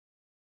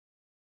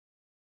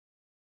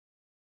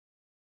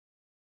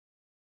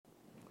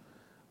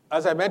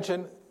As I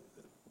mentioned,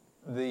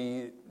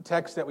 the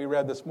text that we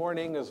read this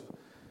morning is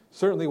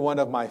certainly one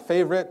of my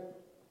favorite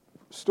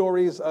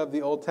stories of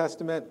the Old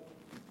Testament,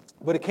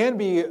 but it can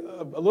be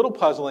a little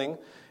puzzling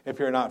if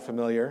you're not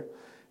familiar.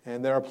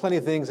 And there are plenty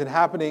of things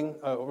happening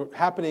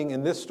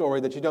in this story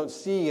that you don't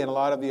see in a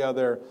lot of the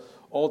other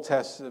Old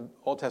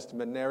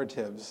Testament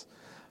narratives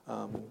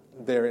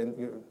here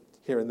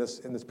in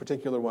this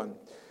particular one.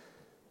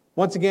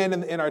 Once again,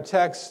 in our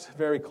text,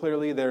 very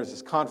clearly, there's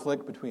this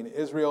conflict between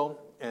Israel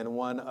and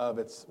one of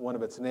its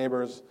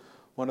neighbors,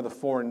 one of the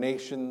foreign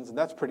nations, and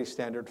that's pretty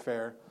standard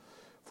fare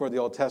for the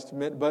Old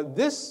Testament. But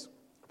this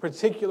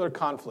particular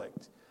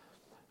conflict,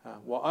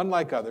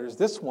 unlike others,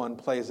 this one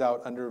plays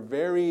out under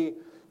very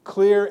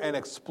clear and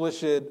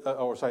explicit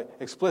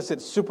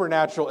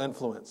supernatural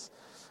influence.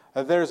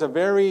 There's a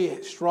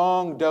very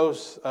strong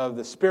dose of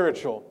the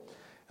spiritual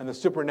and the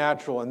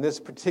supernatural in this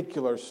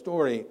particular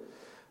story.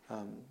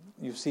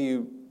 You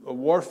see a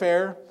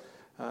warfare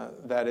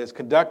that is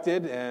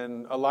conducted,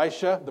 and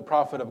Elisha, the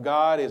prophet of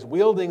God, is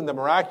wielding the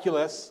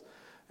miraculous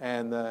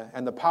and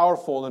the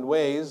powerful in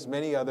ways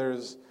many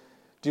others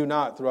do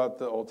not throughout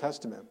the Old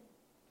Testament.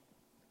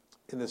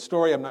 In this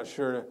story, I'm not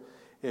sure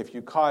if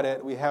you caught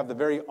it, we have the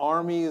very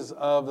armies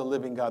of the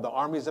living God, the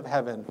armies of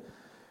heaven,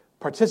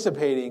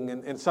 participating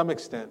in some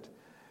extent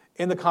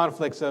in the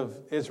conflicts of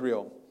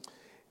Israel.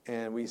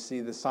 And we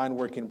see the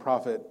sign-working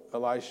prophet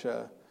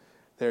Elisha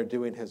there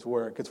doing his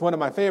work. It's one of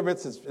my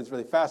favorites. It's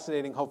really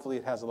fascinating. Hopefully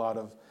it has a lot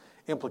of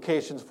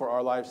implications for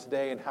our lives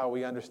today and how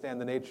we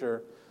understand the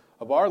nature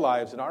of our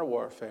lives and our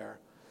warfare.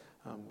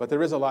 But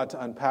there is a lot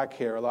to unpack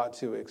here, a lot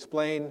to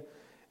explain,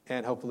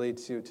 and hopefully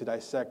to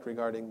dissect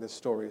regarding this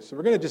story. So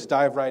we're going to just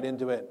dive right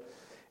into it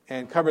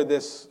and cover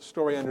this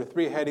story under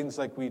three headings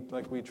like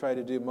we try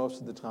to do most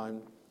of the time.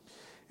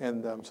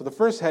 And so the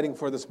first heading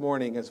for this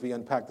morning as we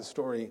unpack the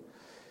story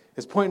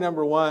is point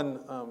number one,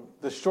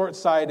 the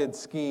short-sighted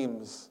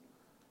schemes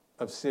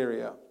of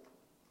Syria.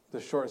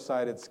 The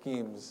short-sighted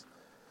schemes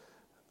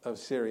of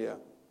Syria.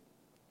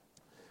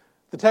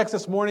 The text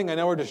this morning, I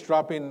know we're just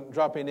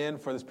dropping in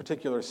for this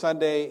particular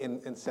Sunday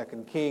in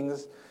 2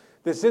 Kings.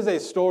 This is a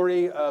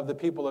story of the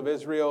people of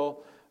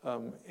Israel,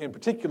 in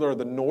particular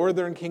the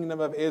northern kingdom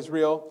of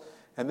Israel.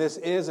 And this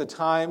is a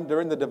time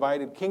during the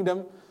divided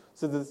kingdom.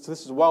 So this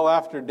is well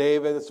after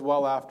David. This is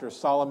well after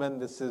Solomon.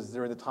 This is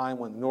during the time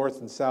when north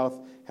and south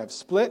have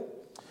split.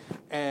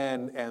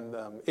 And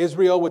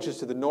Israel, which is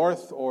to the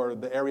north, or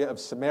the area of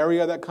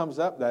Samaria that comes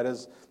up, that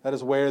is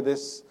where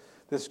this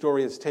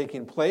story is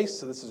taking place.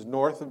 So this is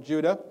north of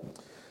Judah.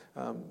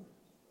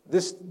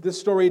 This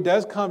story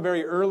does come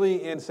very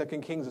early in 2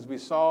 Kings, as we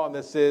saw, and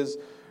this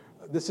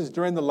is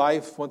during the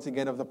life, once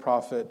again, of the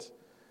prophet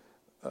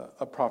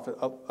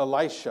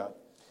Elisha.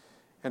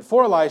 And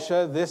for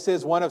Elisha, this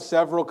is one of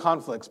several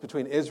conflicts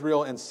between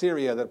Israel and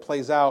Syria that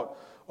plays out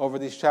over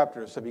these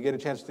chapters. So if you get a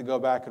chance to go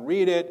back and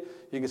read it,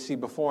 you can see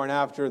before and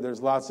after, there's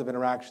lots of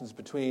interactions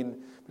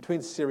between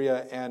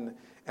Syria and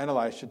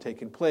Elisha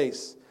taking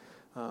place.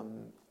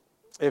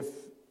 If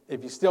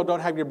you still don't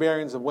have your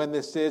bearings of when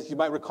this is, you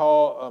might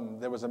recall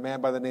there was a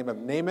man by the name of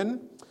Naaman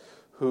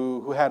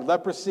who had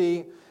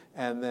leprosy,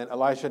 and then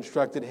Elisha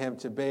instructed him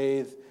to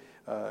bathe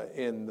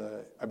in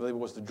I believe it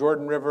was the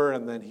Jordan River,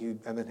 and then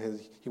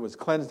he was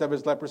cleansed of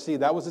his leprosy.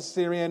 That was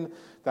Assyrian.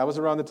 That was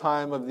around the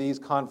time of these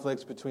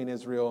conflicts between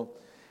Israel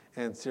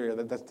and Syria.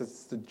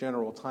 That's the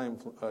general time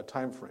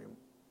frame.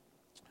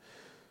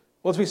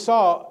 Well, as we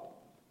saw,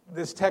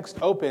 this text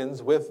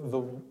opens with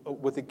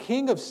the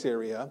king of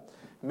Syria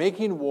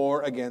making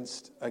war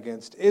against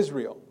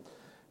Israel.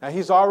 Now,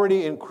 he's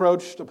already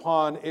encroached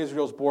upon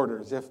Israel's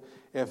borders. If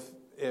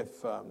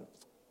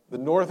the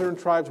northern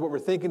tribes, what we're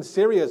thinking,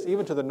 Syria is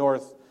even to the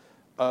north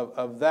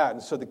of that.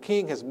 And so the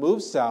king has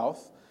moved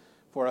south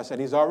for us, and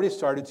he's already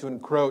started to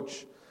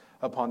encroach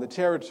upon the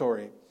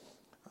territory.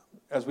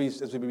 As we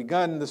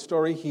begun the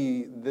story,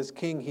 this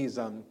king,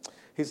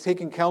 he's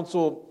taking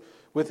counsel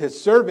with his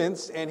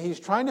servants, and he's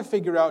trying to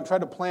figure out and try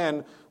to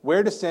plan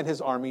where to send his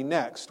army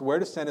next, where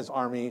to send his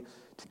army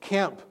to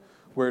camp,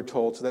 we're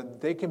told, so that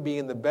they can be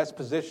in the best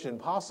position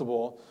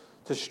possible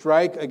to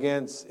strike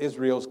against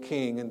Israel's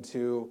king and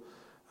to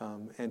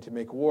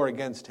make war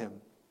against him.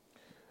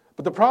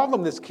 But the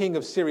problem this king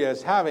of Syria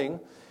is having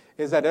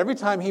is that every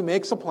time he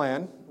makes a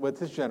plan with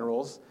his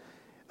generals,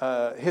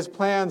 his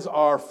plans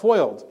are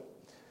foiled.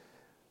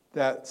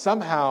 That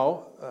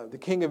somehow the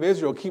king of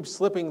Israel keeps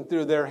slipping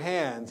through their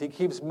hands. He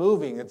keeps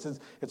moving.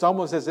 It's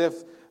almost as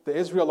if the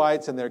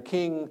Israelites and their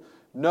king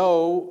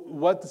know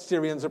what the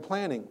Syrians are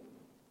planning.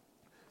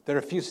 They're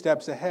a few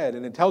steps ahead.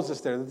 And it tells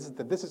us there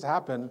that this has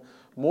happened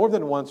more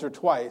than once or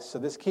twice. So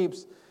this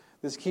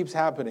keeps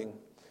happening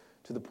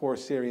to the poor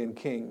Syrian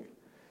king.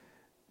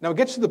 Now it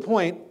gets to the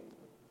point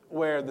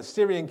where the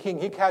Syrian king,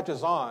 he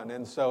catches on.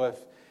 And so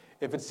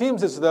if it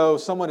seems as though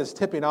someone is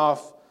tipping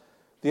off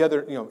the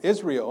other,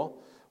 Israel,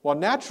 well,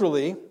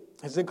 naturally,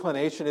 his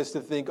inclination is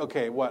to think,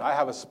 okay, I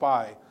have a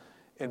spy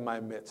in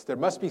my midst. There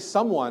must be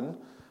someone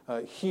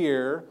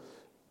here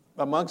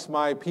amongst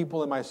my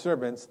people and my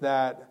servants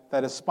that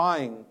is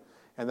spying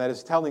and that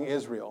is telling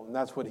Israel, and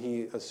that's what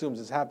he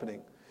assumes is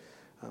happening.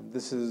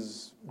 This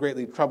is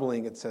greatly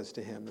troubling, it says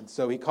to him. And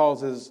so he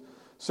calls his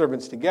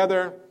servants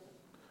together,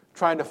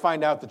 trying to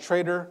find out the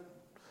traitor,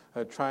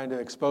 trying to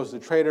expose the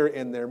traitor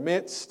in their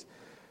midst.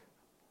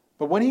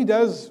 But when he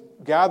does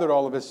gather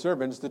all of his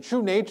servants, the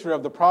true nature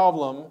of the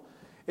problem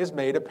is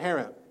made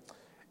apparent.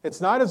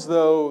 It's not as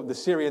though the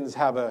Syrians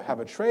have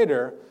a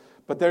traitor,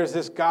 but there's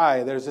this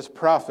guy, there's this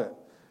prophet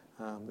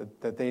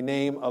that they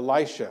name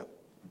Elisha.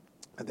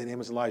 Their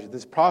name is Elijah.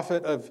 This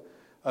prophet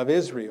of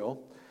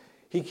Israel,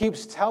 he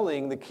keeps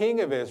telling the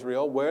king of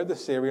Israel where the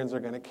Syrians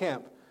are going to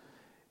camp.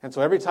 And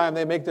so every time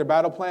they make their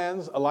battle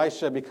plans,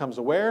 Elisha becomes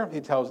aware.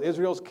 He tells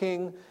Israel's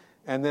king,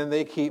 and then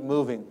they keep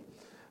moving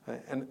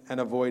and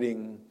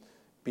avoiding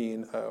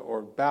being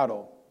or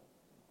battle.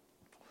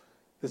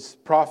 This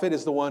prophet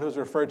is the one who's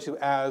referred to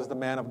as the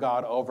man of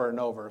God over and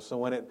over. So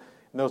when in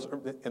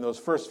those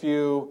first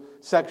few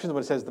sections,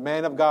 when it says the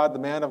man of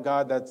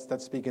God,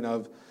 that's speaking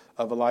of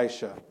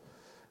Elisha.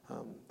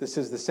 This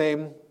is the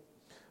same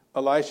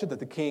Elisha that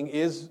the king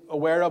is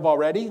aware of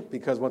already,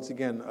 because once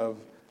again of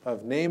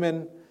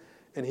Naaman,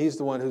 and he's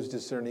the one who's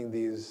discerning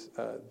these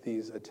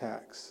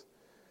attacks.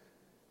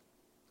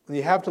 And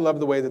you have to love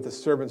the way that the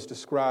servants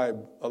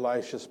describe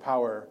Elisha's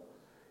power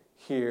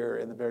here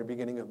in the very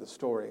beginning of the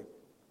story.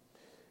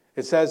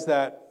 It says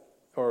that,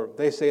 or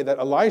they say that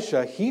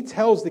Elisha, he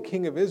tells the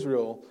king of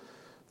Israel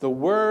the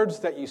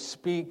words that you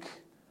speak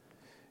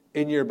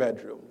in your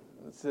bedroom.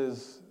 This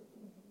is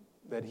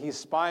that he's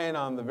spying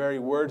on the very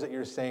words that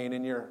you're saying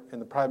in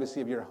the privacy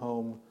of your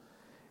home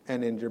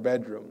and in your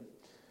bedroom.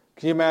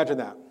 Can you imagine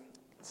that?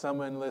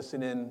 Someone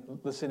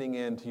listening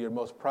in to your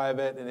most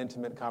private and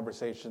intimate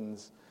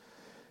conversations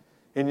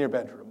in your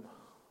bedroom.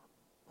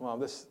 Well,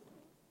 this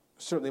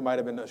certainly might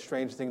have been a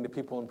strange thing to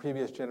people in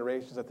previous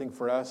generations. I think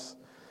for us,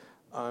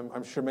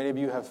 I'm sure many of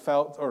you have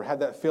felt or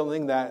had that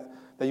feeling that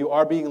you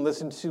are being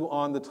listened to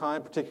on the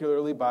time,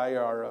 particularly by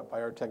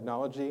our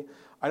technology.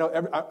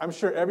 I'm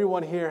sure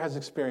everyone here has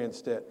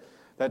experienced it.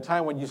 That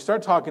time when you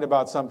start talking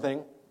about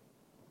something,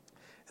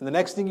 and the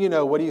next thing you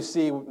know, what do you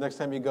see next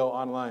time you go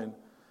online?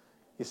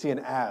 You see an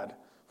ad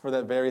for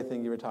that very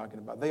thing you were talking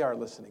about. They are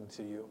listening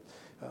to you,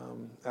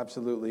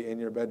 absolutely, in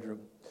your bedroom.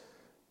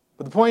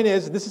 But the point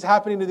is, this is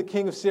happening to the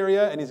king of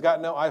Syria, and he's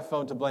got no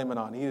iPhone to blame it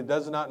on. He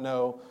does not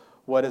know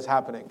what is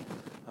happening.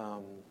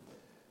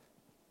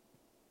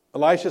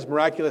 Elisha's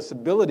miraculous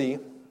ability,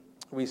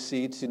 we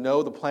see, to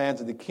know the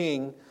plans of the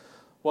king,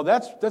 well,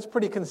 that's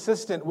pretty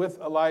consistent with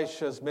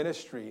Elisha's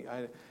ministry.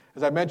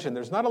 As I mentioned,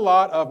 there's not a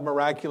lot of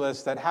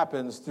miraculous that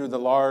happens through the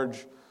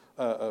large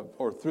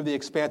or through the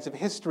expansive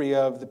history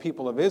of the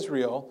people of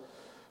Israel,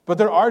 but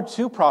there are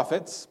two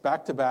prophets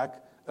back to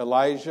back,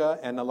 Elijah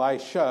and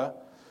Elisha,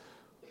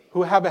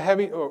 who have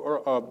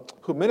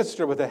who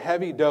minister with a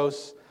heavy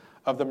dose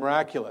of the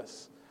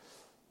miraculous.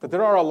 But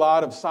there are a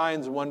lot of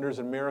signs, wonders,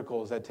 and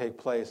miracles that take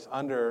place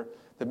under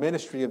the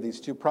ministry of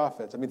these two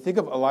prophets. I mean, think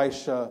of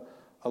Elisha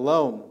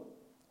alone.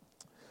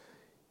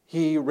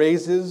 He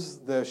raises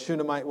the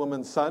Shunammite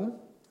woman's son,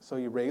 so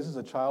he raises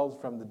a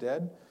child from the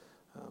dead.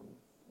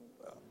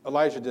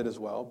 Elijah did as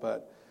well,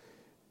 but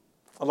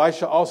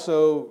Elisha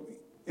also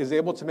is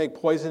able to make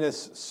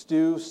poisonous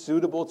stew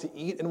suitable to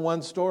eat in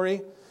one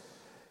story.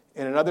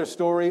 In another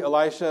story,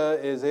 Elisha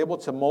is able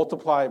to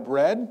multiply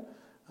bread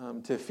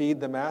to feed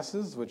the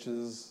masses, which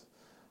is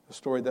a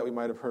story that we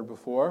might have heard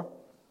before.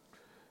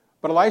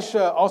 But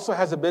Elisha also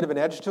has a bit of an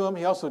edge to him.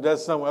 He also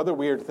does some other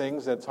weird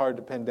things that's hard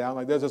to pin down.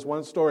 Like there's this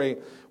one story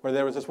where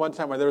there was this one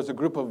time where there was a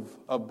group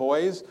of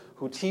boys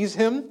who tease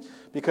him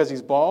because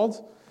he's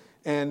bald.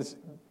 And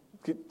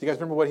do you guys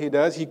remember what he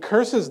does? He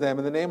curses them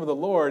in the name of the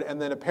Lord, and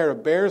then a pair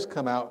of bears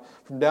come out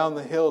from down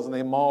the hills and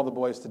they maul the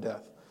boys to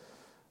death.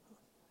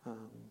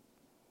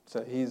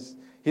 So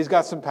he's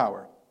got some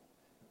power.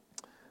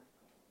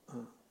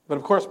 But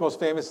of course, most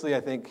famously,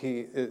 I think he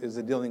is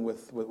dealing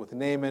with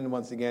Naaman.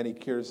 Once again, he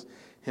cures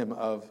him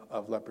of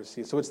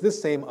leprosy. So it's this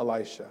same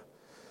Elisha.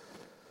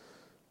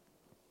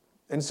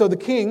 And so the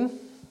king,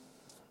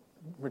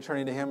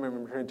 returning to him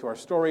and returning to our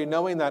story,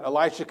 knowing that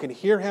Elisha can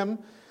hear him,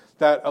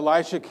 that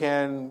Elisha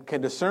can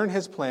discern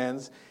his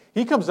plans,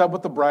 he comes up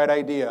with a bright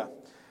idea,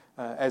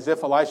 as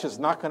if Elisha's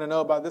not going to know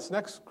about this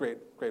next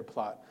great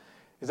plot,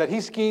 is that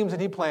he schemes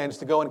and he plans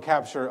to go and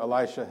capture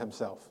Elisha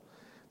himself.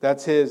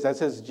 That's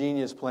his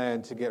genius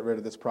plan to get rid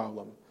of this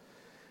problem.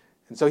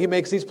 And so he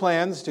makes these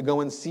plans to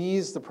go and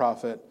seize the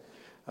prophet.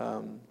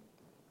 Now,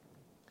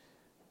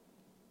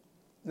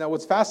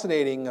 what's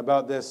fascinating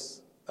about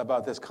this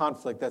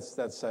conflict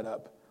that's set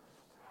up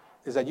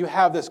is that you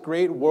have this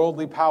great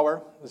worldly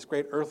power, this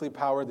great earthly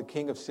power, the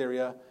king of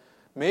Syria,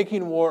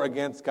 making war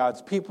against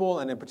God's people,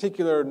 and in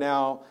particular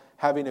now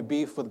having a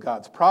beef with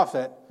God's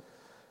prophet.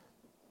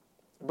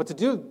 But to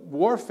do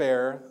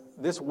warfare,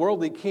 this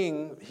worldly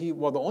king, the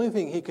only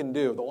thing he can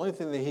do, the only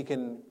thing that he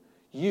can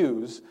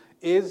use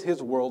is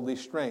his worldly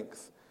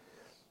strength.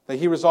 That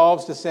he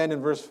resolves to send,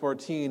 in verse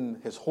 14,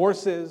 his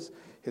horses,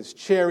 his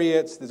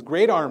chariots, this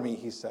great army,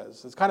 he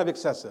says. It's kind of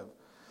excessive.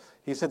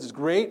 He sends his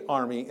great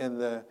army in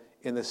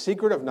the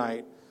secret of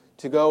night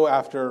to go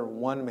after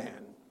one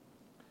man,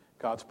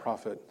 God's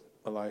prophet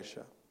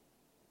Elisha,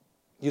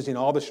 using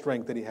all the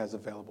strength that he has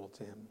available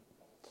to him.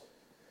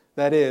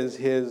 That is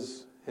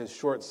his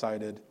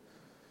short-sighted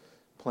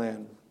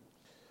plan.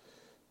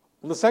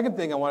 Well, the second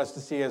thing I want us to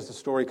see as the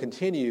story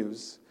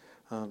continues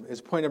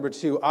is point number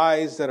 2,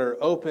 eyes that are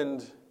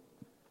opened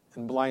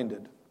and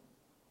blinded.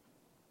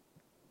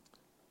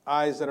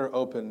 Eyes that are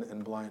open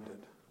and blinded.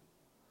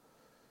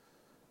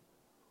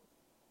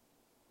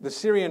 The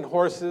Syrian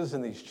horses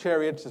and these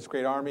chariots, this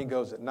great army,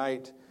 goes at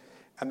night,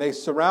 and they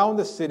surround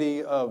the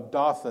city of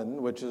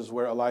Dothan, which is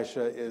where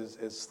Elisha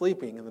is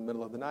sleeping in the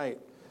middle of the night.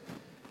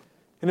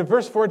 And in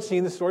verse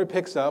 14, the story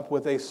picks up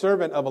with a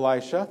servant of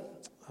Elisha,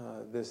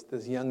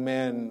 this young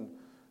man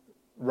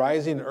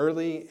rising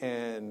early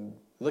and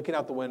looking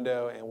out the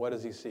window, and what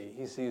does he see?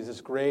 He sees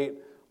this great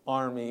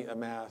army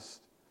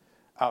amassed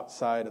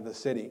outside of the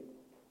city.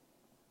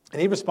 And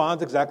he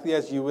responds exactly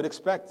as you would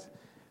expect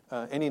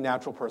any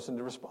natural person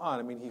to respond.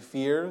 I mean, he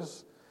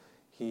fears,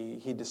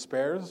 he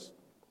despairs,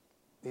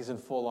 he's in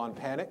full-on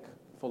panic,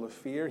 full of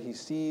fear. He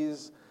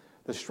sees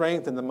the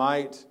strength and the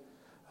might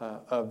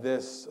of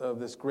this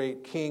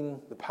great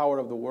king, the power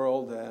of the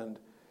world, and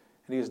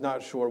he is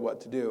not sure what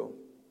to do.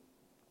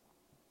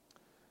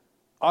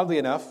 Oddly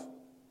enough,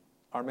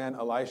 our man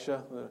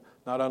Elisha,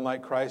 not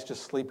unlike Christ,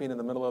 just sleeping in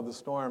the middle of the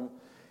storm,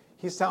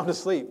 he's sound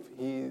asleep.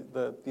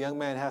 The young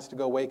man has to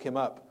go wake him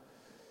up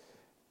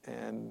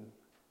and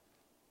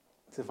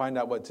to find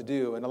out what to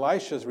do. And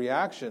Elisha's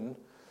reaction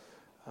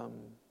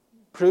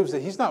proves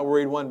that he's not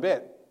worried one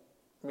bit.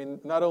 I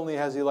mean, not only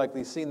has he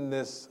likely seen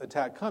this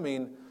attack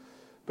coming,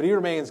 but he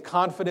remains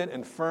confident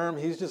and firm.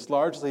 He's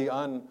largely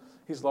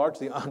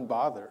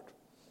unbothered.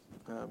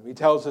 He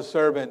tells his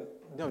servant,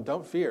 "No,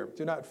 don't fear.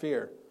 Do not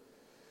fear."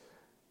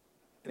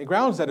 And he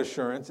grounds that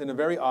assurance in a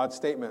very odd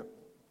statement.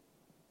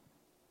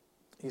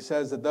 He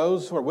says that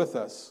those who are with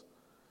us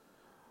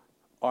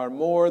are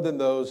more than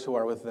those who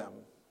are with them,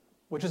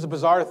 which is a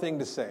bizarre thing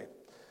to say,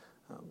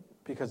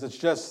 because it's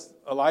just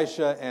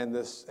Elisha and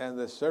this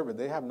servant.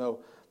 They have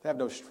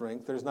no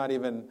strength. There's not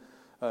even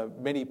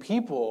many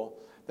people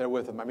that are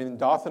with him. I mean,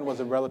 Dothan was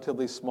a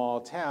relatively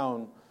small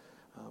town.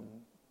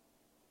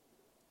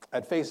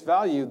 At face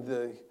value,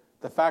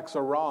 the facts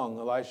are wrong.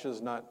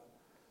 Elisha's not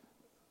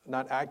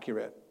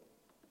accurate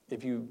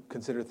if you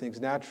consider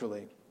things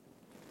naturally.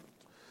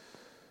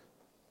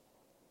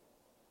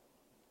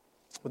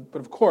 But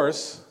of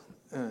course,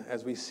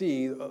 as we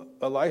see,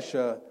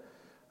 Elisha,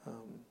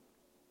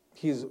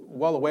 he's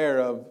well aware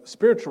of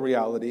spiritual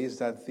realities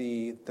that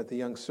the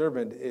young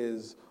servant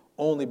is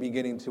only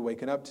beginning to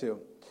waken up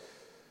to.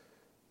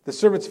 The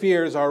servant's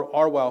fears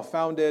are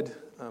well-founded.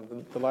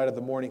 The light of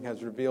the morning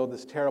has revealed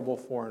this terrible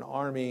foreign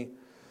army.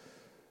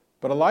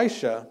 But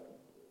Elisha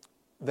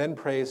then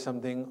prays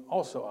something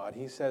also odd.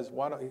 He says,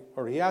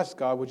 he asks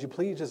God, would you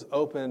please just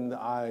open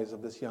the eyes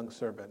of this young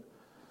servant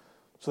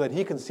so that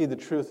he can see the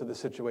truth of the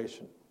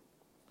situation?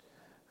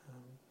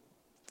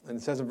 And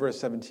it says in verse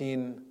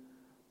 17,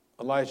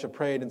 Elisha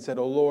prayed and said,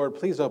 "O Lord,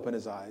 please open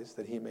his eyes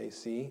that he may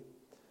see."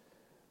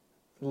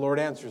 And the Lord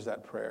answers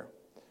that prayer.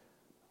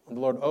 And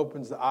the Lord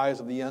opens the eyes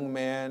of the young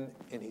man,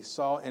 and he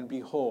saw, and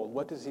behold,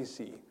 what does he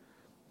see?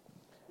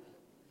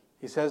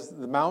 He says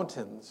the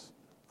mountains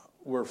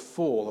were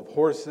full of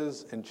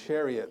horses and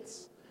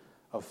chariots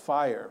of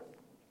fire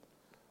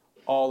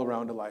all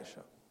around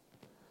Elisha.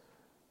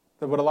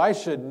 That what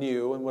Elisha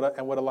knew and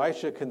what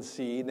Elisha can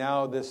see,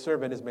 now this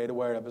servant is made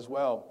aware of as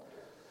well.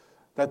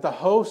 That the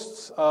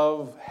hosts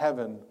of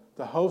heaven,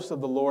 the hosts of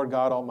the Lord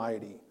God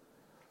Almighty,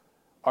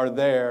 are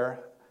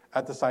there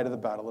at the site of the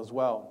battle as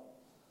well.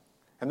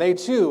 And they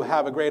too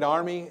have a great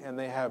army, and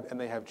they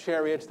have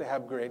chariots, they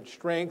have great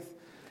strength,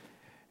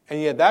 and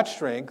yet that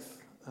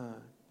strength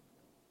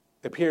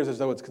appears as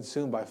though it's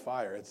consumed by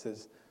fire. It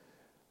says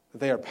that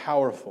they are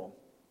powerful.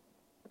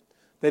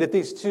 That if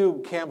these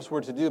two camps were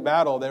to do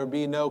battle, there would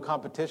be no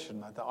competition.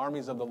 That the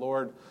armies of the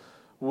Lord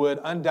would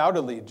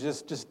undoubtedly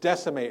just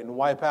decimate and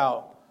wipe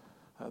out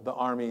the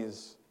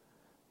armies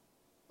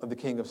of the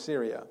king of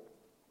Syria.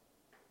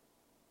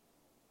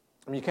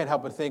 I mean, you can't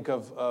help but think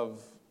of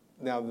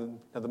now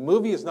the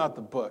movie is not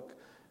the book,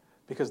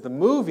 because the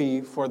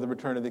movie for The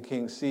Return of the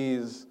King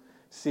sees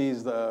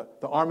the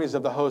armies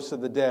of the hosts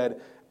of the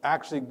dead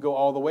actually go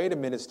all the way to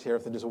Minas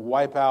Tirith and just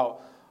wipe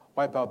out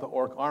the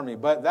orc army.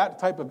 But that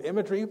type of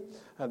imagery,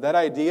 that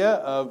idea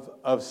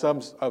of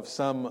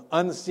some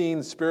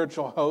unseen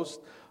spiritual host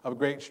of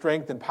great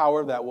strength and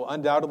power that will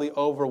undoubtedly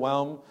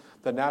overwhelm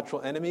the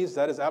natural enemies,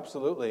 that is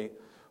absolutely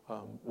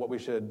what we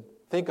should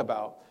think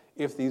about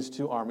if these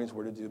two armies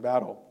were to do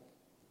battle.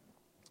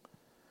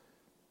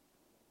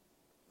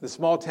 The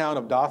small town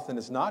of Dothan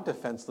is not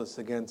defenseless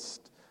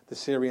against the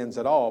Syrians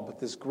at all, but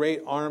this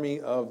great army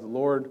of the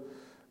Lord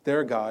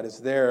their God is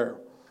there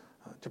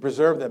to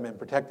preserve them and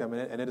protect them.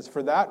 And it is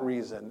for that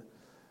reason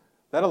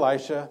that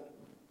Elisha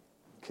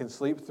can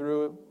sleep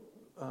through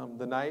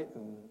the night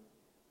and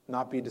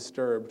not be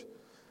disturbed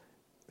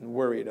and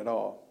worried at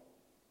all.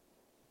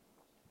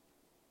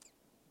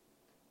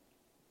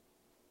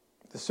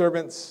 The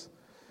servant's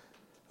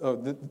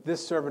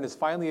this servant is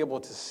finally able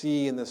to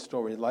see in this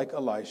story, like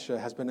Elisha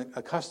has been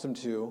accustomed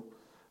to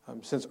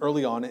since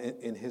early on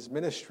in his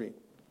ministry.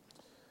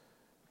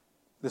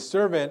 The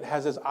servant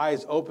has his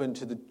eyes open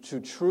to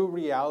true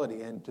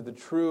reality and to the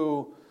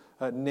true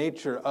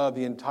nature of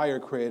the entire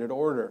created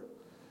order.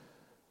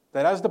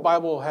 That as the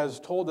Bible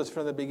has told us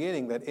from the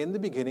beginning, that in the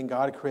beginning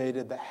God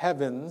created the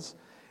heavens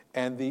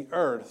and the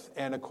earth.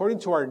 And according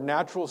to our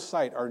natural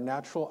sight, our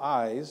natural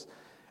eyes,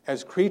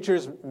 as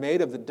creatures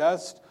made of the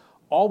dust,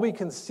 all we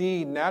can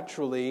see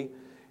naturally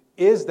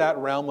is that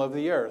realm of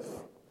the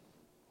earth.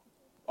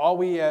 All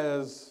we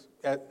as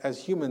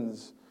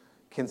humans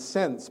can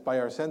sense by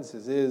our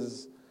senses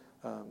is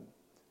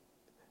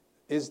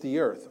the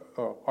earth,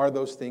 or are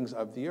those things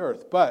of the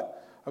earth.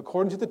 But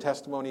according to the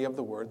testimony of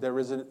the Word, there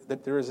is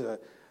a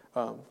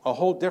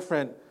whole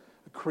different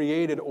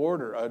created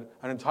order, an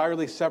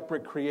entirely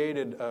separate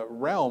created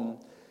realm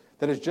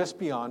that is just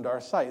beyond our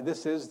sight.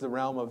 This is the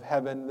realm of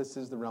heaven. This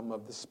is the realm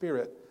of the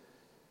Spirit.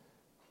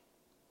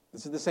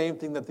 This is the same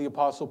thing that the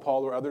Apostle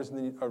Paul or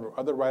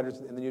other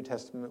writers in the New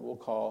Testament will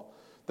call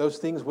those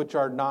things which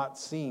are not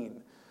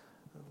seen.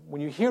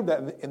 When you hear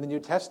that in the New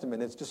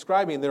Testament, it's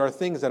describing there are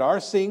things that are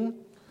seen,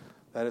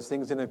 that is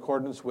things in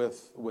accordance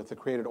with the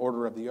created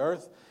order of the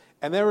earth,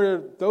 and there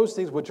are those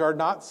things which are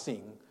not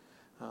seen.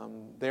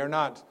 They're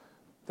not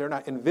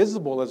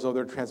invisible as though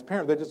they're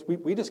transparent.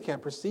 We just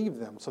can't perceive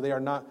them, so they are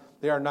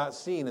not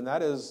seen, and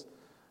that is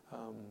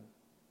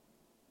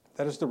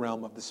the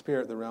realm of the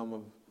Spirit, the realm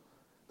of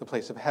the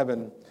place of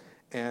heaven,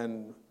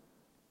 and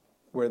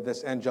where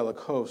this angelic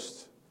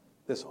host,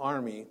 this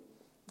army,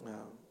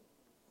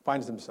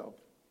 finds themselves.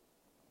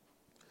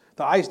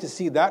 The eyes to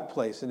see that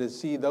place and to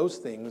see those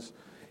things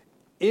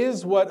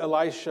is what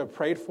Elisha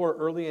prayed for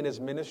early in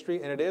his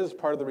ministry, and it is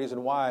part of the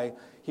reason why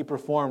he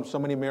performed so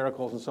many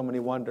miracles and so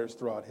many wonders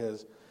throughout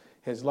his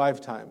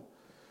lifetime.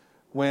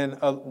 So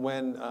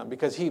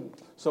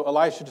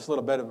Elisha, just a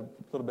little bit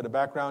of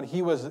background.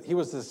 He was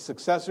the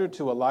successor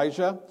to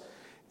Elijah,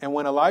 and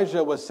when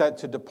Elijah was set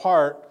to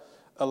depart,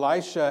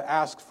 Elisha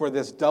asked for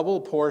this double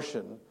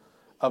portion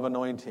of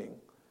anointing,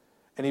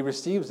 and he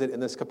receives it in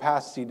this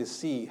capacity to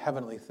see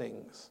heavenly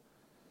things.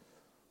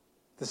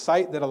 The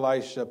sight that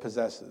Elisha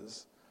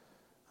possesses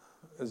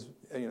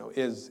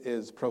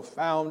is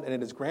profound, and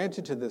it is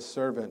granted to this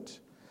servant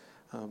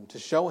to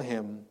show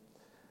him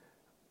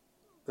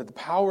that the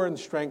power and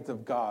strength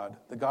of God,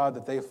 the God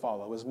that they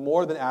follow, is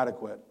more than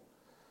adequate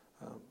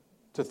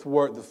to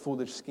thwart the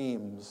foolish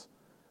schemes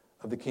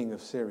of the king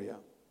of Syria.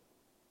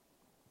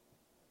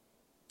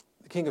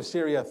 The king of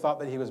Syria thought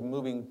that he was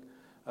moving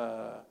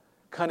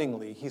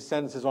cunningly. He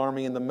sends his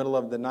army in the middle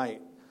of the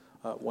night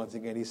once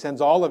again. He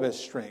sends all of his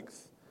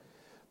strength.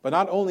 But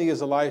not only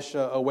is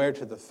Elisha aware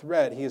to the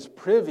threat, he is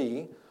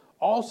privy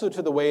also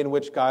to the way in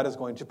which God is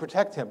going to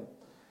protect him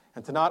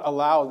and to not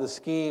allow the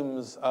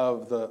schemes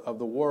of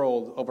the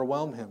world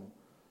overwhelm him.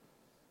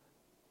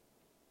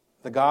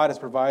 The God has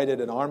provided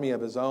an army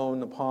of his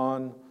own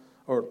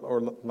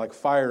or like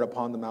fire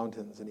upon the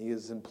mountains, and he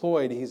has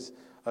employed his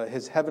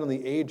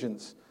heavenly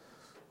agents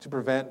to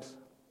prevent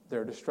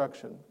their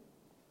destruction.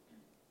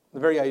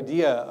 The very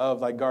idea of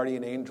like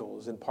guardian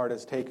angels in part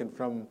is taken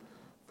from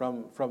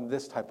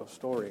this type of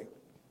story.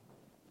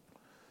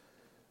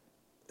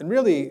 And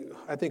really,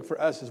 I think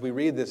for us as we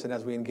read this and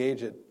as we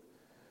engage it,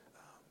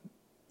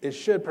 it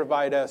should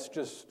provide us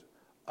just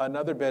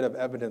another bit of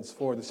evidence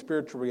for the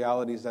spiritual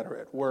realities that are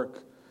at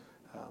work,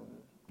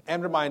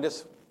 and remind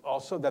us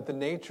also that the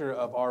nature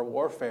of our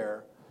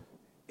warfare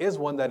is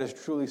one that is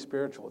truly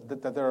spiritual,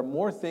 that there are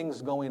more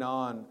things going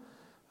on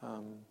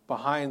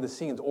behind the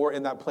scenes or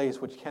in that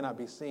place which cannot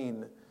be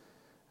seen,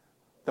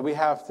 that we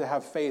have to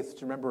have faith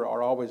to remember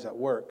are always at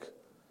work.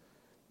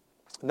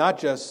 Not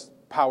just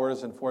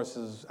powers and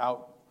forces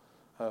out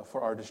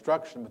for our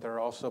destruction, but there are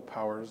also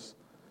powers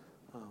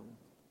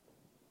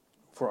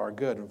for our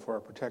good and for our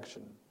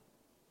protection.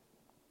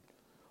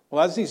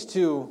 Well, as these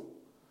two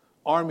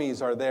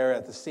armies are there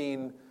at the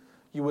scene,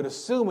 you would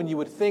assume and you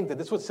would think that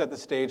this would set the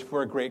stage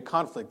for a great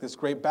conflict, this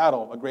great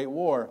battle, a great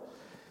war.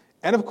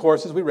 And of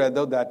course, as we read,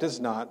 though, that does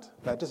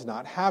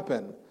not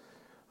happen.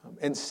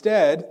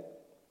 Instead,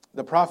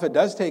 the prophet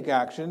does take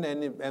action,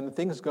 and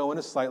things go in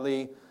a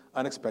slightly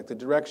unexpected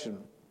direction.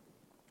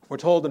 We're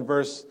told in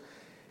verse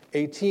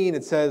 18,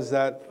 it says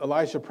that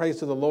Elisha prays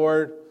to the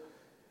Lord.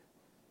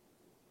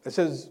 It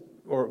says,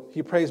 or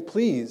he prays,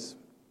 please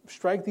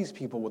strike these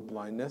people with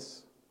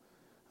blindness.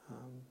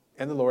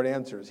 And the Lord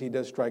answers. He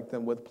does strike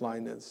them with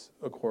blindness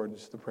according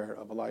to the prayer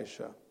of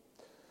Elisha.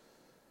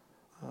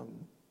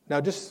 Now,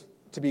 just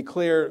to be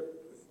clear,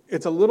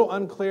 it's a little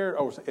unclear.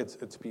 It's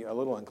a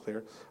little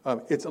unclear.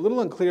 It's a little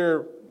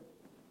unclear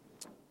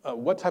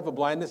what type of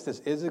blindness this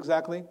is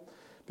exactly,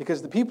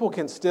 because the people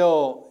can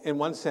still, in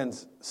one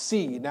sense,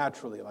 see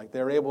naturally. Like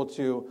they're able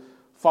to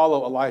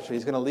follow Elisha.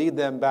 He's going to lead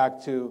them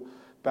back to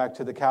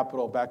the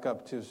capital, back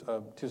up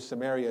to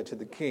Samaria, to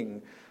the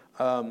king.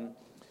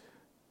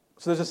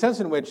 So there's a sense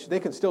in which they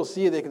can still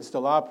see, they can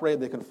still operate,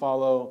 they can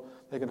follow.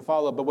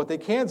 But what they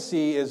can't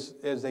see is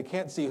they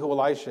can't see who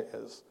Elisha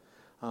is.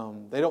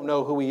 They don't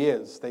know who he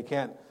is. They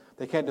can't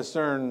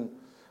discern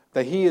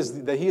that he is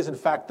in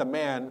fact the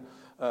man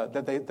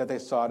that they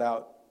sought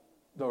out,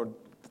 or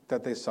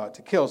that they sought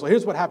to kill. So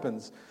here's what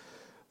happens.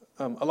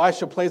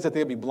 Elisha plays that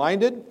they'll be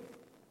blinded,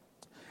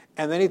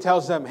 and then he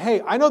tells them,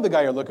 hey, I know the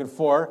guy you're looking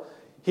for.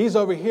 He's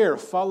over here.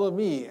 Follow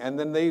me. And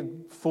then they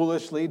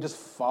foolishly just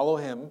follow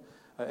him,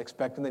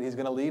 expecting that he's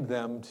going to lead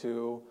them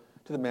to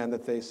the man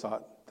that they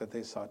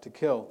sought to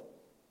kill.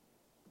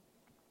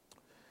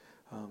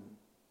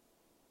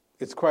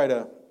 It's quite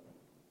a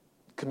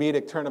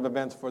comedic turn of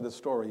events for the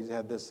story. You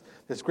had this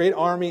great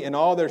army in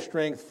all their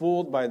strength,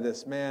 fooled by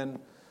this man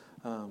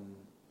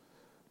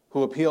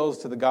who appeals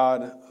to the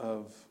God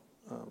of,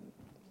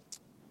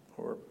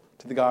 or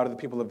to the God of the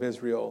people of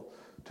Israel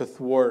to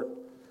thwart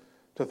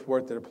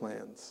their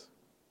plans.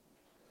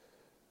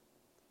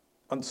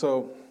 And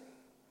so,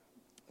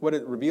 what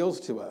it reveals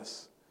to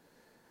us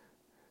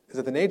is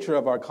that the nature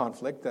of our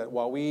conflict, that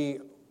while we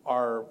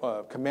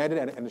are commanded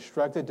and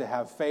instructed to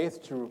have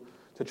faith, to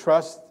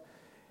trust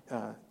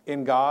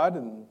in God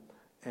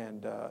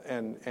and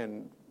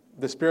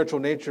the spiritual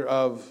nature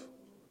of,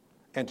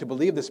 and to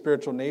believe the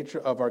spiritual nature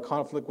of our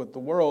conflict with the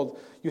world,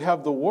 you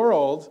have the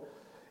world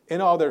in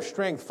all their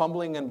strength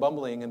fumbling and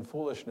bumbling in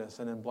foolishness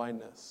and in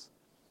blindness.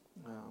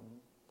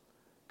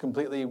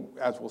 Completely,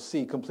 as we'll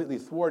see, completely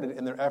thwarted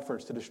in their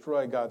efforts to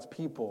destroy God's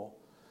people,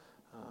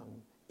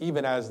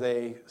 even as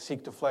they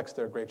seek to flex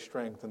their great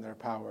strength and their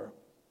power.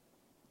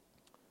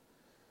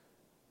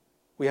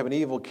 We have an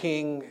evil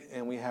king,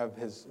 and we have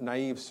his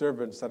naive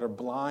servants that are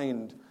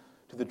blind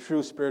to the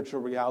true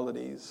spiritual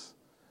realities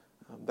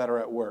that are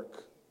at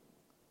work.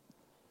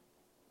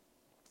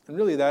 And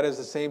really, that is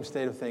the same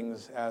state of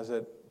things as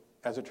it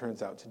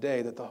turns out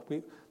today.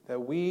 That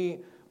we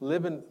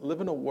live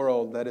in a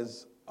world that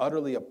is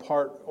utterly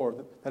apart,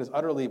 or that is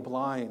utterly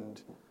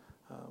blind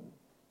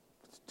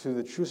to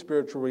the true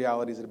spiritual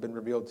realities that have been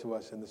revealed to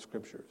us in the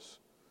Scriptures.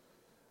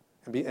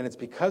 And it's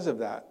because of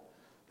that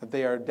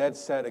they are dead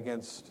set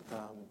against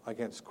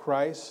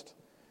Christ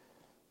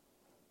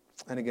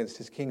and against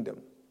his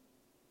kingdom.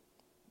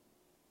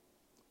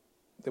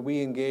 That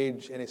we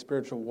engage in a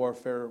spiritual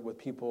warfare with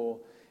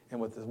people and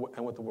with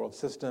the world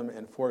system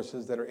and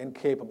forces that are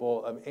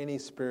incapable of any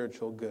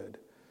spiritual good.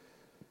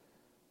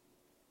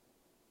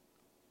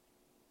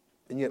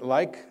 And yet,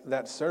 like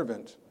that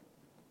servant,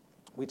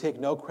 we take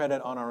no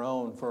credit on our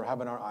own for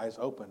having our eyes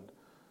opened,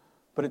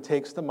 but it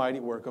takes the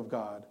mighty work of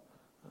God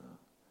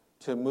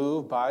to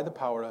move by the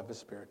power of his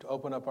Spirit, to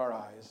open up our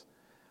eyes,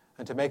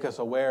 and to make us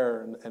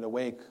aware and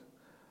awake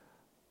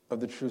of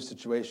the true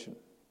situation.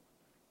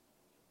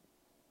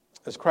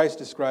 As Christ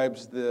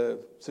describes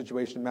the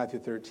situation in Matthew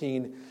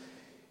 13,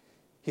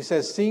 he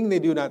says, "Seeing they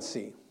do not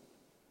see,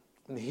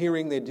 and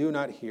hearing they do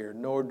not hear,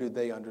 nor do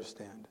they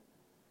understand."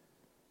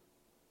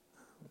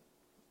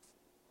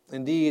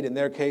 Indeed, in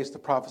their case, the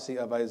prophecy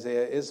of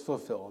Isaiah is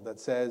fulfilled that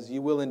says,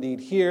 "You will indeed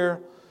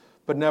hear,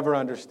 but never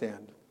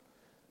understand.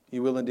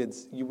 You will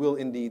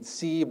indeed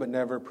see, but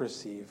never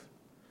perceive.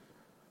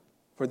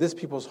 For this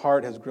people's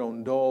heart has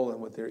grown dull,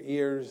 and with their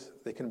ears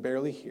they can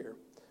barely hear,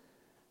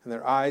 and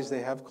their eyes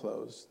they have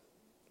closed,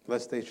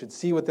 lest they should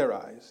see with their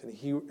eyes,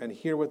 and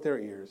hear with their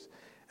ears,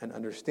 and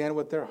understand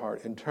with their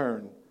heart, and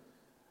turn,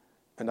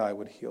 and I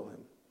would heal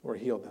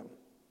them."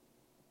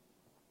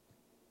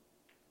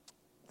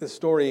 This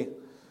story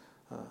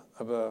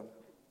of a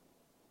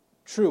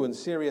true and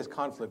serious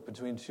conflict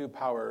between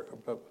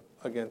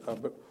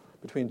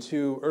between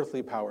two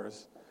earthly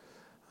powers,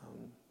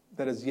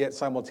 that is yet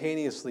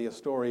simultaneously a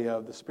story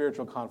of the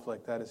spiritual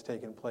conflict that has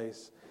taken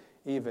place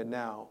even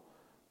now,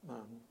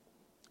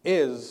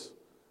 is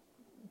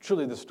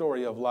truly the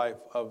story of life,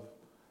 of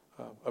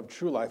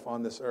true life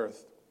on this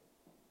earth.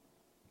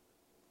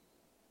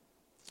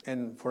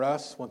 And for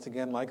us, once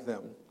again, like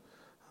them,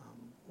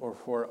 or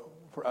for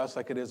us,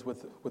 like it is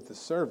with the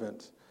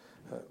servant,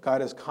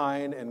 God is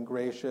kind and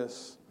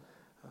gracious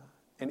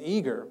and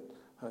eager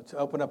to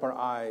open up our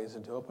eyes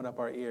and to open up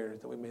our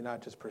ears, that we may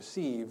not just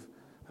perceive,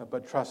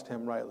 but trust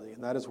him rightly.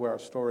 And that is where our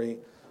story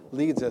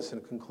leads us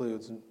and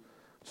concludes. And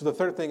so the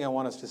third thing I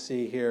want us to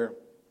see here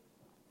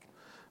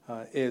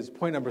is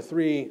point number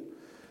 3,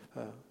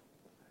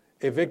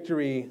 a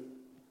victory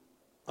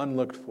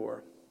unlooked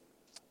for.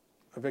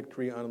 A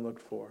victory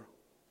unlooked for.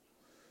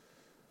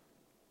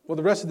 Well,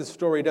 the rest of the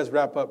story does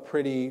wrap up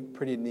pretty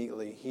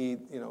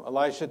neatly.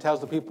 Elisha tells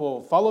the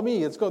people, "Follow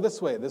me. Let's go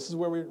this way. This is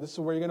where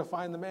you're going to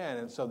find the man."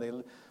 And so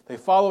they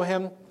follow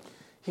him.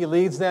 He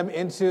leads them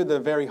into the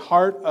very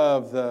heart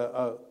of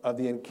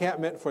the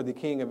encampment for the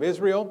king of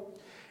Israel,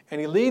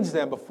 and he leads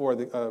them before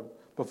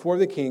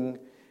the king.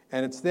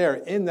 And it's there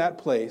in that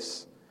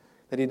place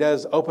that he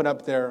does open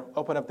up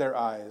their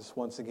eyes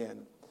once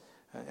again,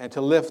 and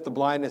to lift the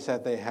blindness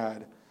that they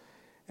had.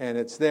 And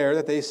it's there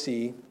that they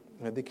see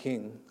the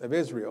king of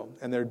Israel,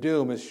 and their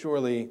doom is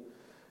surely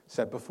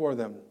set before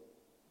them.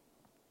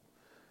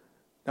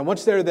 Now,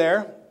 once they're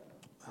there,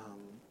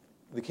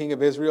 the king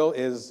of Israel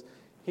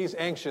he's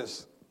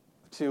anxious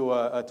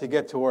to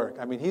get to work.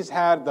 I mean, he's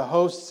had the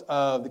hosts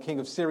of the king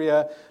of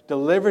Syria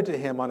delivered to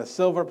him on a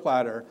silver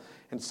platter,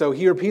 And so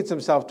he repeats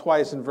himself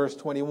twice in verse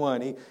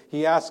 21.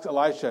 He asks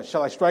Elisha,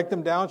 shall I strike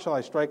them down? Shall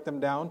I strike them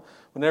down?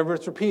 Whenever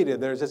it's repeated,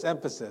 there's this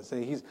emphasis.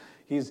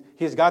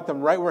 He's got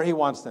them right where he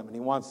wants them, and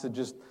he wants to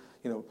just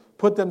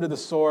put them to the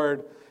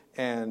sword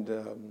and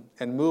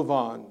move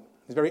on.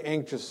 He's very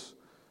anxious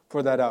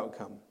for that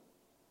outcome.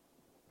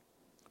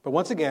 But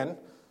once again,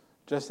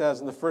 just as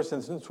in the first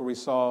instance where we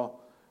saw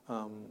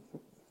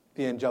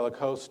the angelic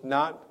host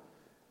not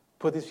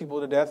put these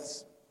people to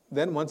death,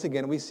 then once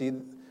again we see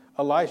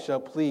Elisha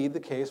plead the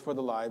case for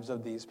the lives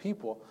of these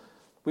people.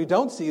 We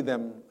don't see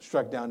them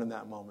struck down in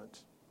that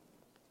moment.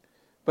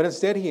 But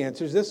instead he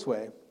answers this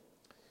way.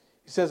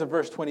 He says in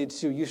verse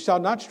 22, you shall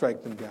not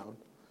strike them down.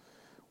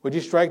 Would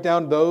you strike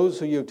down those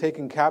who you have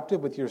taken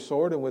captive with your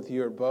sword and with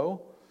your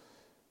bow?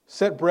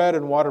 Set bread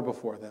and water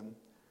before them,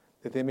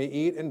 that they may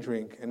eat and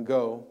drink and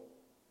go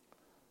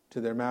to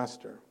their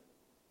master.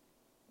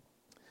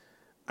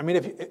 I mean,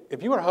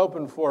 if you were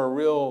hoping for a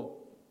real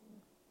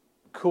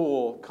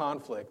cool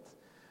conflict,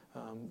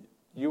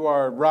 you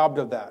are robbed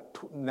of that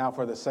now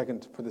for the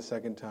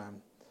second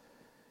time.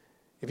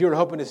 If you were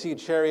hoping to see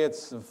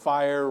chariots of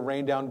fire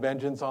rain down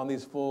vengeance on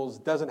these fools,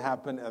 doesn't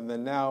happen. And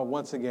then now,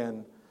 once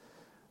again,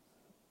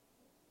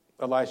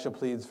 Elisha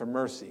pleads for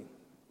mercy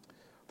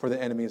for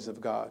the enemies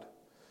of God.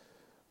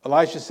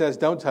 Elisha says,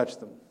 don't touch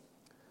them.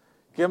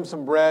 Give them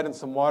some bread and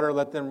some water.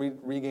 Let them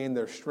regain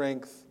their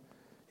strength.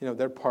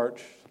 They're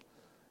parched.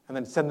 And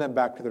then send them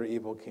back to their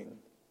evil king.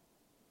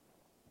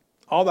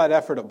 All that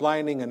effort of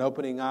blinding and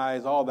opening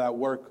eyes, all that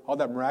work, all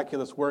that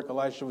miraculous work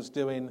Elisha was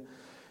doing,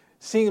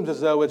 seems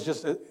as though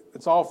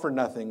it's all for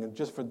nothing. It's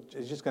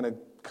just going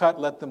to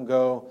let them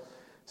go,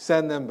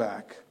 send them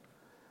back,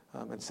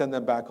 and send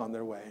them back on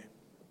their way.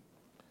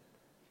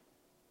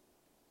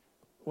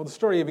 Well, the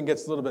story even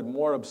gets a little bit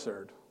more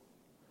absurd,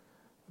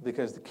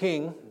 because the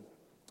king,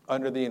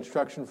 under the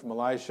instruction from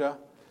Elisha,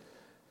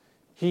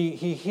 he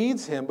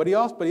heeds him, but he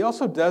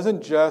also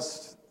doesn't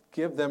just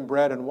give them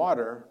bread and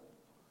water,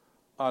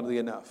 oddly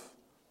enough.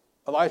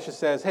 Elisha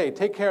says, hey,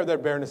 take care of their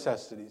bare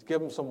necessities. Give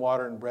them some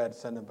water and bread,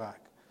 send them back.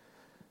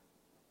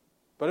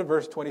 But in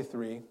verse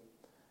 23,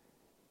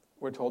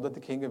 we're told that the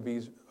king of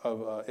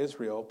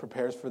Israel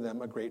prepares for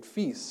them a great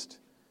feast.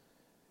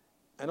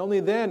 And only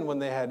then, when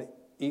they had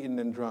eaten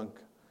and drunk,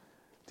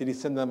 did he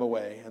send them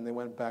away, and they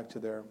went back to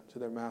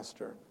their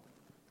master.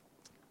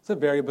 It's a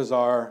very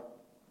bizarre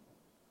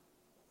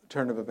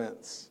turn of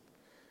events.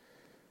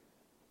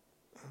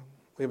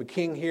 We have a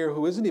king here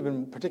who isn't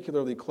even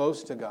particularly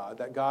close to God,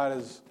 that God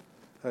is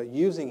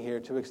using here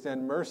to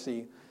extend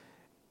mercy.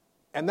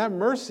 And that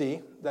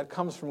mercy that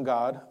comes from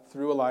God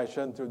through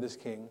Elisha and through this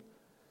king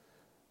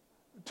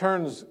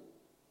turns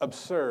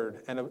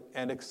absurd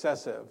and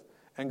excessive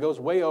and goes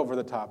way over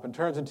the top and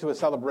turns into a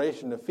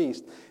celebration, a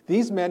feast.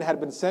 These men had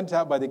been sent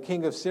out by the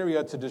king of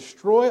Syria to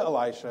destroy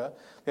Elisha.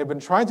 They had been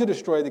trying to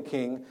destroy the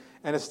king,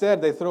 and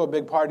instead they throw a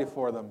big party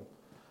for them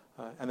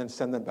and then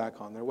send them back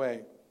on their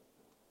way.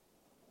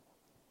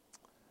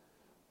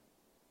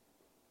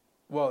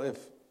 Well,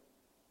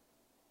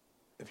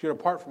 if you're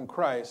apart from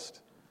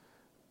Christ,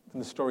 then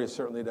the story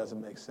certainly doesn't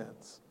make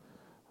sense.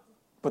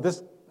 But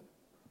this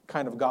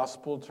kind of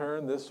gospel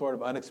turn, this sort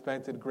of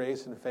unexpected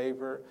grace and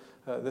favor,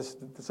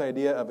 this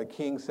idea of a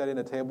king setting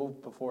a table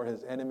before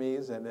his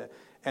enemies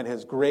and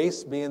his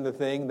grace being the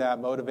thing that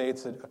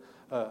motivates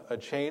a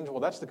change,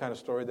 well, that's the kind of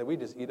story that we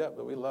just eat up,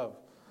 that we love.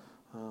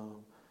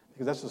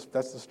 Because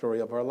that's the story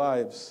of our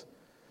lives.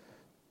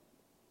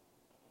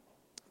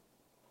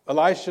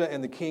 Elisha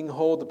and the king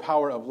hold the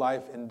power of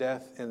life and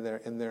death in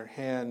their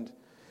hand,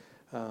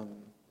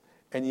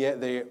 and yet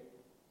they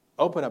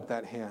open up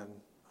that hand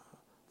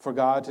for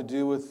God to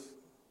do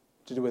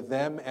with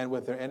them and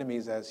with their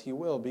enemies as he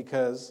will,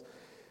 because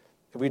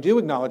if we do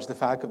acknowledge the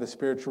fact of the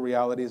spiritual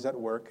realities at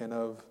work and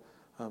of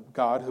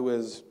God who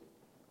is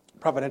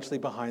providentially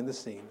behind the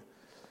scene,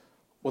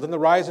 well, then the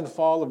rise and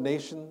fall of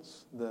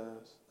nations, the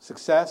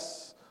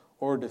success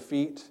or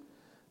defeat,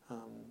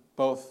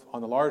 both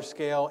on the large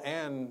scale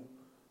and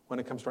when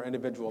it comes to our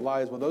individual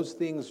lives, well, those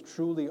things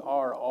truly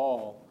are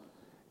all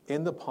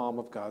in the palm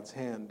of God's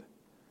hand.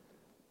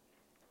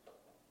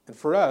 And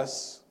for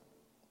us,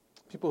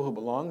 people who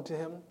belong to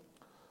him,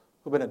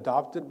 who've been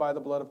adopted by the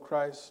blood of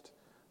Christ,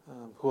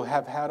 who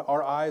have had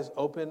our eyes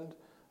opened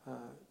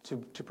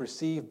to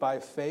perceive by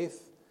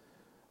faith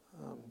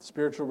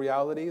spiritual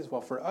realities,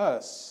 well, for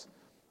us,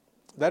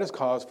 that is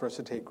cause for us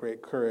to take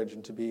great courage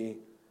and to be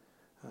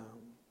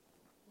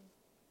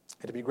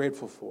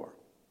grateful for.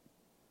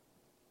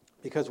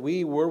 Because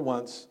we were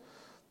once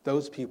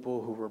those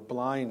people who were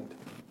blind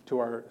to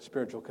our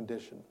spiritual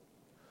condition,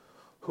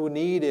 who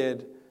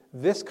needed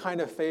this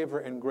kind of favor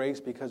and grace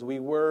because we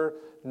were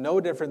no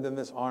different than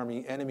this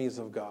army, enemies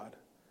of God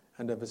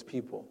and of his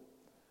people.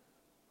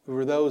 We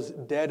were those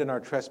dead in our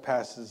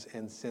trespasses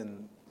and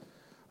sin,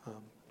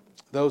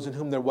 those in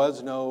whom there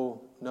was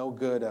no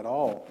good at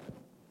all.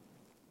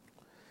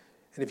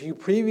 And if you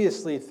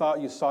previously thought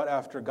you sought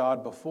after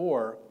God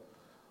before,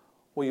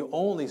 well, you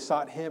only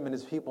sought him and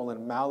his people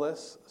in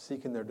malice,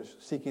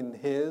 seeking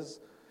his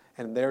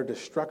and their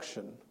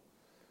destruction.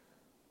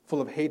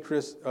 full of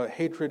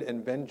hatred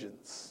and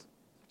vengeance.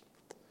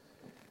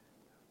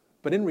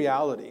 But in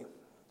reality,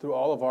 through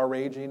all of our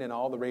raging and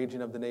all the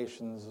raging of the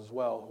nations as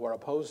well who are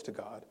opposed to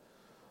God,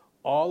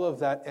 all of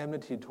that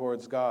enmity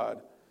towards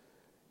God,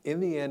 at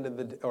the end of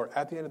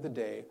the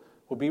day,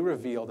 will be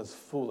revealed as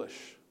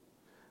foolish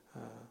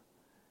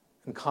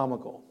and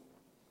comical.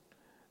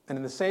 And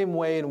in the same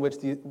way in which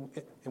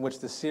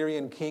the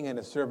Syrian king and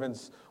his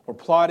servants were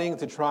plotting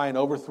to try and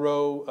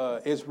overthrow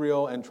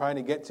Israel and trying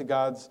to get to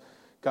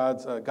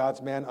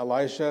God's man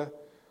Elisha,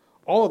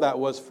 all of that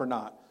was for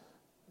naught.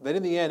 That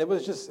in the end, it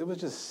was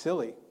just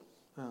silly.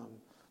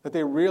 That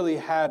they really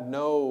had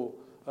no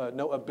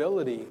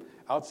ability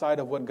outside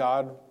of what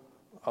God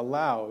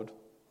allowed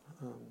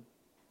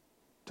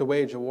to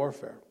wage a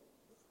warfare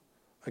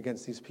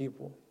against these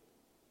people.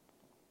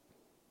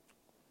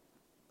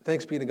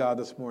 Thanks be to God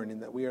this morning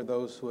that we are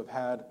those who have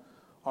had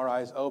our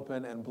eyes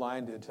open and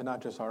blinded to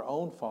not just our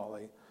own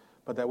folly,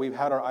 but that we've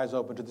had our eyes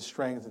open to the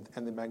strength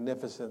and the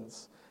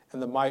magnificence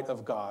and the might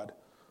of God,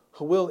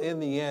 who will in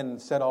the end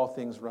set all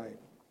things right.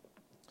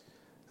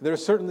 There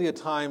is certainly a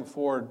time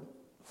for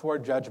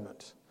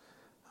judgment.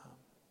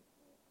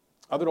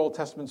 Other Old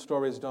Testament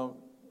stories don't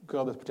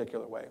go this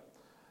particular way.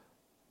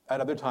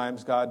 At other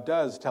times, God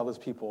does tell his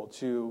people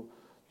to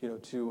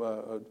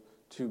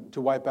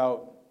wipe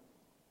out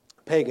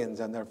pagans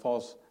and their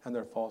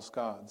false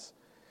gods.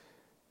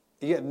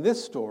 Yet in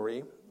this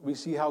story, we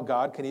see how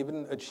God can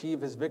even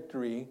achieve his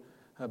victory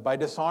by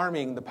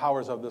disarming the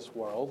powers of this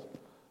world.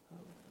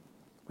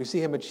 We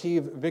see him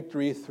achieve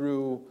victory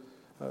through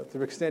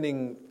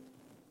extending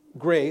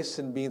grace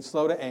and being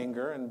slow to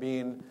anger and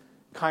being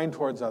kind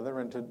towards other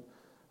and to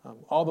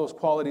all those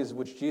qualities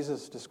which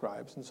Jesus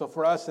describes. And so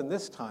for us in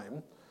this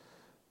time,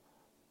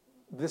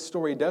 this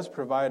story does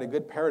provide a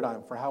good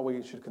paradigm for how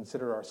we should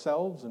consider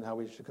ourselves and how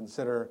we should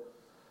consider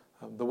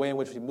the way in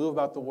which we move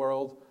about the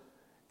world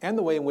and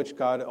the way in which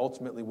God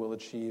ultimately will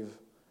achieve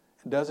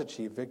and does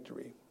achieve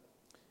victory.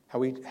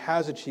 How he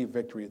has achieved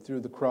victory through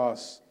the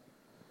cross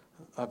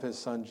of his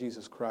Son,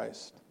 Jesus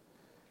Christ.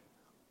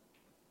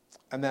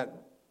 And that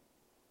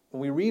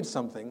when we read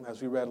something,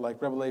 as we read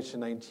like Revelation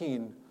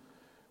 19,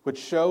 which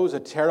shows a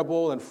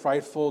terrible and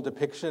frightful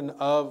depiction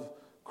of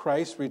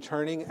Christ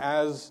returning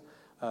as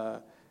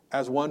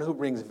one who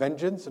brings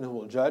vengeance and who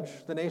will judge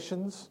the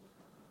nations.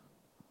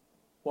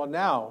 Well,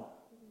 now,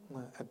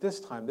 at this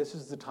time, this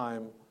is the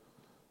time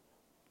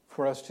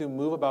for us to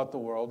move about the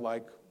world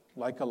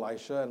like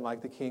Elisha and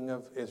like the king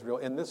of Israel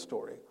in this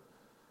story,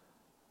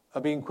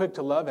 of being quick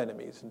to love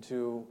enemies and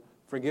to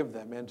forgive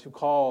them and to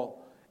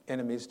call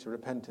enemies to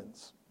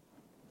repentance.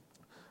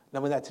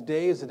 Knowing that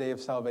today is the day of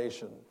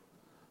salvation,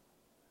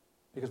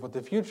 because what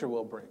the future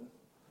will bring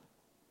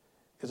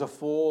is a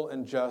full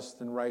and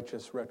just and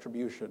righteous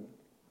retribution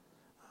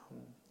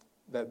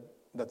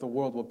that the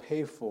world will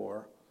pay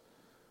for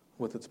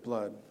with its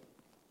blood.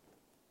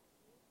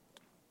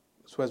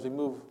 So as we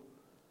move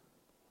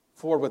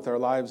forward with our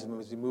lives and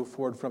as we move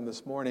forward from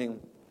this morning,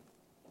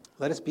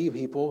 let us be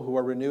people who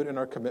are renewed in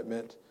our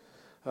commitment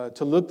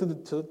to look to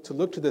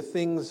the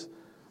things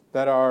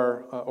that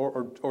are,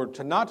 or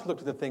to not to look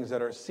to the things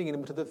that are seen,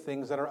 but to the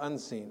things that are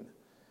unseen.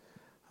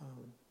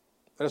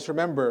 Let us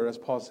remember, as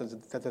Paul says,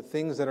 that the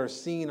things that are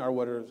seen are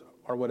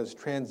what is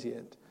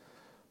transient,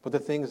 but the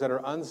things that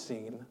are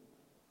unseen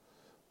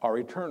are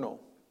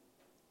eternal.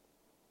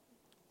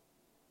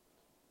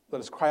 Let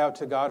us cry out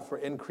to God for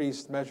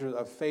increased measures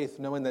of faith,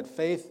 knowing that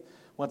faith,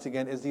 once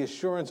again, is the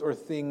assurance or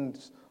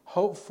things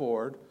hoped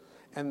for,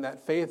 and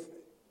that faith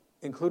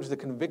includes the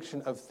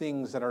conviction of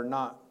things that are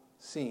not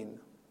seen.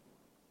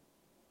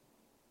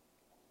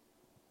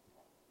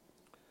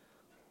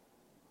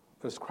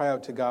 Let us cry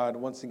out to God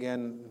once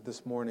again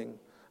this morning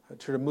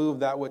to remove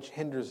that which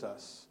hinders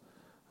us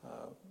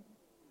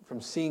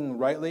from seeing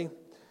rightly,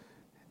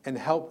 and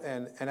help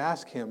and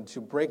ask him to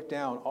break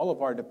down all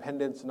of our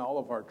dependence and all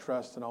of our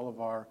trust and all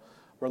of our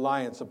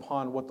reliance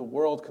upon what the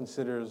world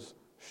considers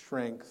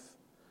strength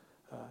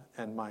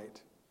and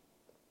might.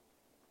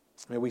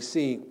 May we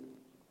see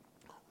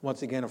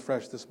once again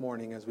afresh this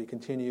morning as we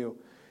continue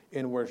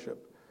in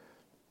worship,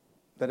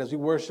 that as we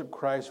worship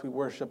Christ, we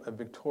worship a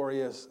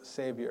victorious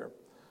Savior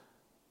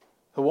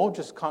who won't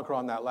just conquer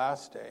on that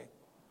last day,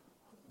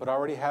 but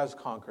already has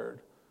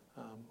conquered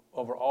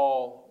over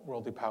all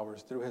worldly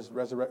powers through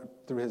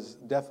his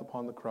death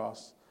upon the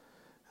cross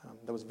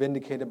that was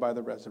vindicated by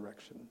the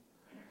resurrection.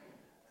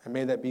 And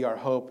may that be our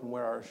hope and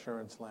where our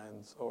assurance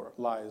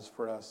lies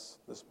for us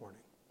this morning.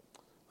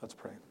 Let's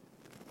pray.